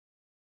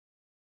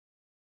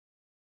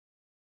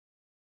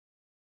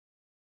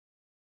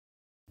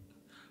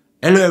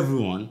Hello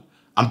everyone,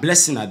 I'm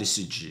Blessing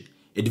Adesiji,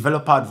 a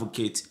developer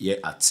advocate here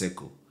at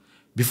Circle.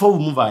 Before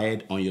we move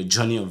ahead on your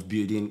journey of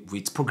building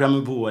with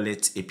Programmable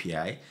Wallets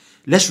API,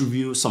 let's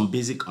review some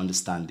basic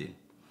understanding.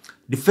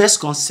 The first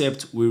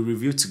concept we'll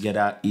review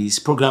together is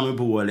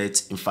Programmable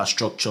Wallet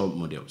infrastructure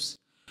models.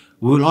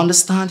 We will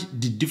understand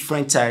the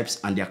different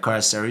types and their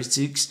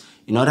characteristics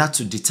in order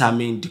to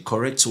determine the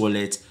correct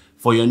wallet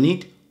for your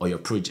need or your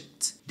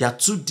project. There are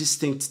two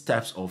distinct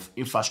types of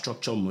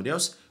infrastructure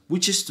models,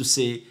 which is to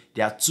say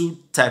there are two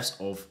types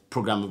of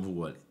programmable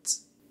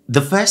wallets. The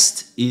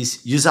first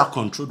is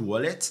user-controlled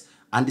wallet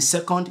and the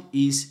second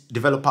is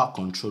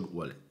developer-controlled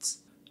wallet.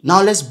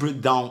 Now let's break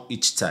down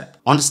each type,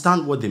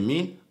 understand what they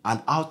mean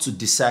and how to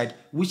decide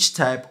which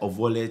type of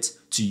wallet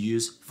to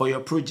use for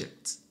your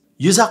project.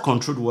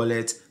 User-controlled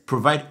wallets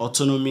provide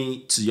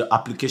autonomy to your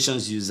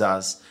application's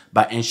users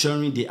by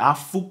ensuring they have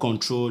full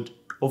control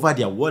over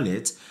their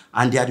wallet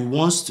and they are the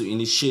ones to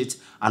initiate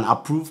and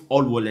approve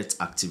all wallet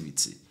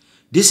activity.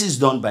 This is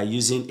done by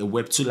using a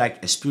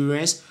Web2-like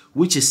experience,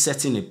 which is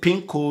setting a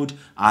PIN code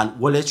and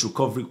wallet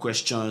recovery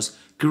questions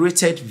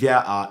created via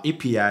our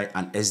API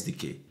and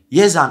SDK.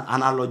 Here's an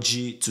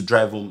analogy to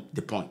drive home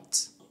the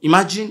point.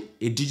 Imagine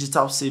a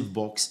digital safe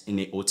box in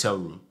a hotel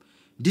room.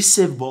 This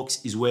safe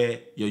box is where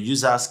your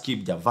users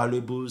keep their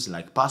valuables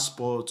like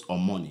passport or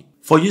money.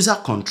 For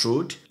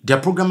user-controlled,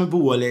 their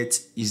programmable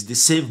wallet is the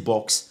safe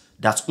box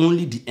that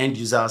only the end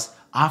users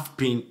have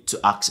PIN to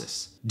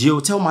access. The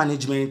hotel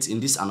management in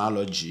this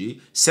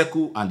analogy,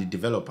 Circle and the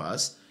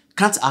developers,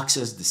 can't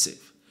access the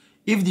safe.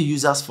 If the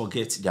users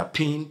forget their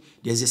PIN,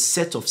 there's a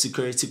set of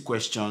security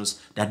questions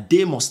that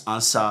they must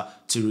answer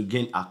to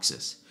regain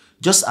access.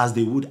 Just as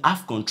they would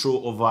have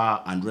control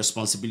over and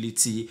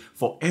responsibility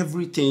for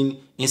everything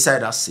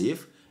inside that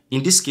safe,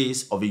 in this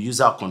case of a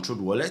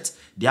user-controlled wallet,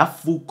 they have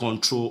full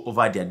control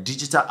over their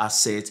digital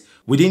assets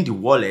within the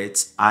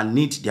wallet and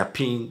need their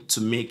PIN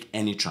to make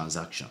any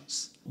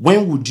transactions.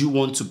 When would you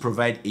want to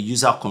provide a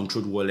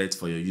user-controlled wallet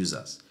for your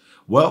users?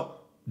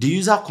 Well, the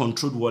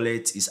user-controlled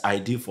wallet is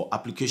ideal for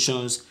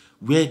applications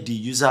where the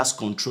users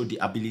control the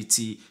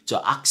ability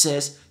to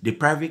access the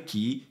private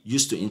key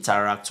used to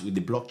interact with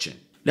the blockchain.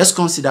 Let's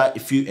consider a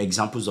few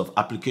examples of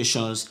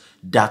applications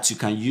that you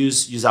can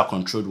use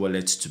user-controlled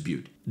wallets to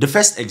build. The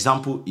first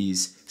example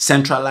is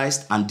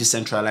centralized and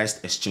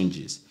decentralized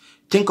exchanges.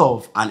 Think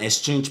of an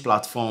exchange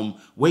platform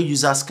where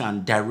users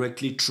can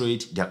directly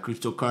trade their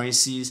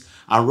cryptocurrencies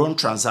and run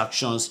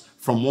transactions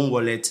from one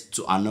wallet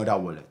to another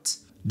wallet.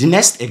 The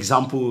next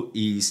example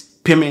is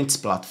payment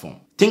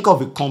platform. Think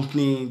of a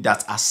company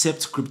that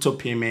accepts crypto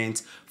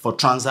payments for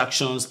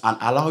transactions and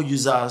allow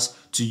users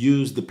to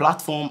use the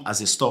platform as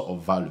a store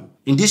of value.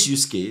 In this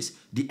use case,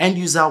 the end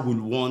user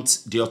will want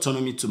the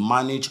autonomy to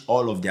manage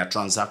all of their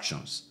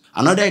transactions.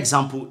 Another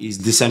example is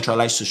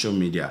decentralized social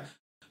media.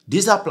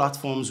 These are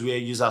platforms where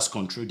users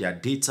control their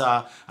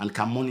data and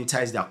can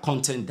monetize their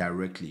content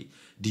directly.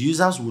 The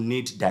users will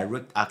need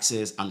direct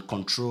access and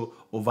control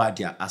over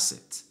their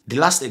assets. The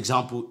last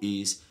example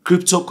is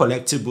crypto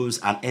collectibles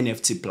and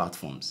NFT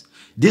platforms.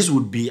 These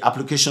would be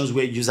applications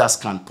where users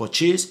can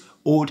purchase,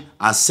 hold,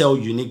 and sell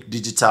unique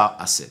digital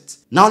assets.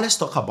 Now let's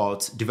talk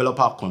about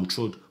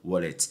developer-controlled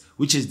wallets,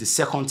 which is the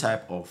second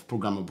type of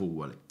programmable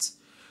wallet.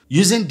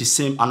 Using the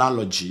same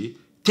analogy,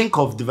 think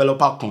of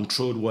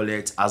developer-controlled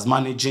wallet as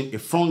managing a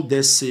front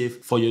desk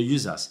safe for your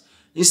users.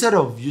 Instead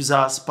of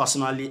users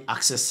personally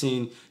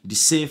accessing the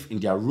safe in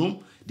their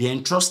room, they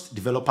entrust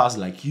developers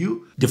like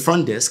you, the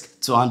front desk,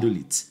 to handle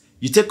it.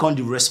 You take on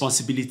the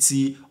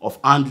responsibility of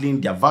handling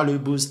their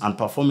valuables and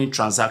performing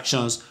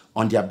transactions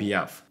on their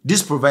behalf.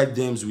 This provides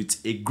them with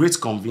a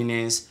great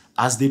convenience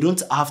as they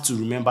don't have to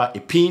remember a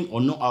PIN or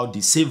know how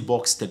the safe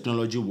box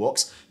technology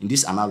works. In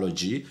this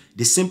analogy,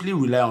 they simply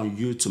rely on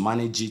you to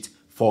manage it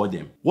for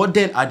them. What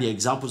then are the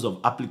examples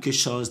of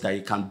applications that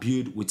you can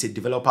build with a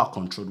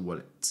developer-controlled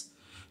wallet?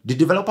 The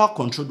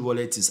developer-controlled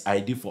wallet is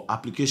ideal for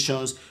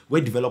applications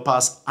where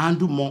developers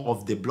handle more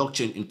of the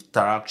blockchain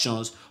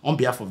interactions on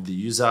behalf of the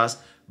users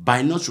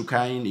by not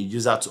requiring a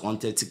user to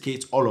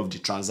authenticate all of the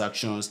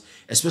transactions,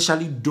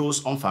 especially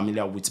those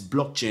unfamiliar with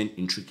blockchain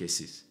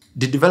intricacies.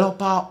 The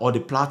developer or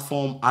the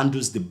platform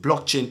handles the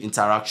blockchain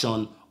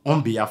interaction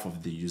on behalf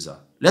of the user.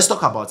 Let's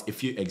talk about a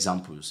few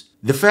examples.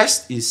 The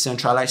first is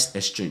centralized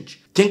exchange.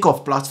 Think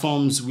of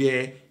platforms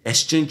where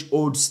exchange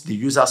holds the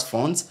user's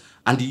funds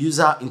and the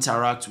user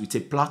interacts with a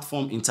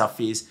platform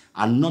interface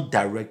and not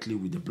directly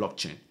with the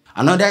blockchain.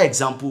 Another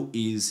example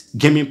is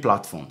gaming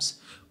platforms.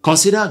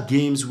 Consider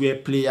games where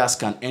players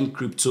can earn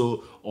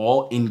crypto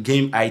or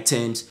in-game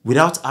items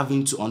without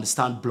having to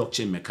understand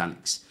blockchain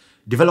mechanics.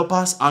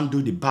 Developers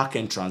handle the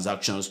back-end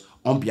transactions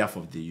on behalf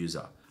of the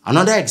user.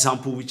 Another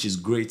example which is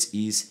great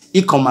is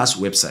e-commerce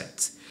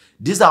websites.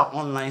 These are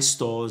online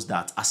stores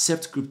that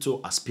accept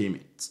crypto as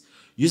payment.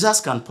 Users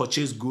can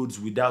purchase goods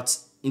without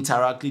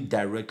interacting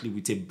directly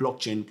with a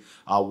blockchain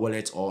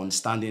wallet or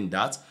understanding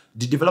that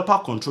the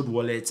developer-controlled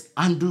wallet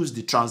handles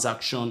the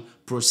transaction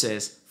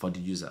process for the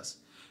users.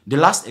 The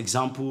last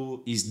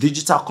example is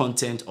digital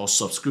content or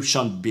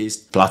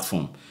subscription-based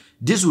platform.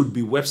 This would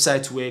be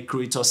websites where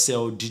creators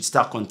sell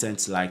digital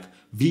content like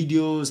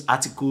videos,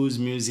 articles,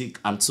 music,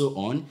 and so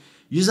on.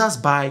 Users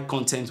buy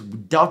content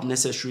without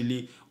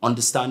necessarily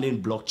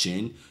understanding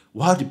blockchain,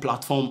 while the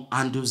platform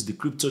handles the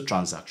crypto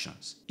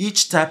transactions.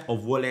 Each type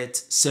of wallet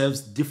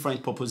serves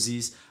different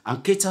purposes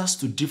and caters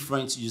to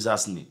different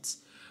users' needs.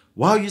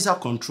 While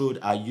user-controlled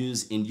are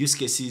used in use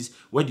cases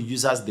where the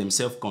users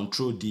themselves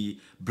control the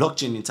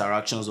blockchain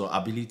interactions or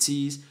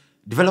abilities,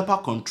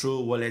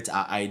 developer-controlled wallets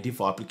are ideal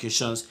for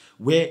applications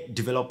where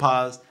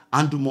developers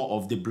handle more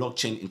of the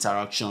blockchain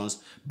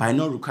interactions by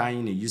not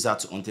requiring a user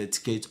to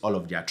authenticate all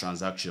of their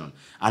transactions.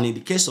 And in the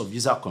case of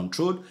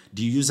user-controlled,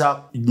 the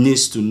user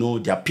needs to know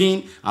their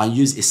PIN and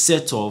use a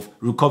set of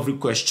recovery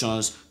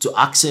questions to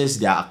access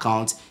their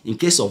account in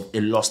case of a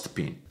lost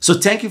PIN. So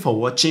thank you for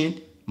watching.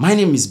 My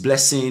name is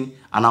Blessing,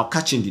 and I'll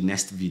catch you in the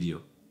next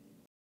video.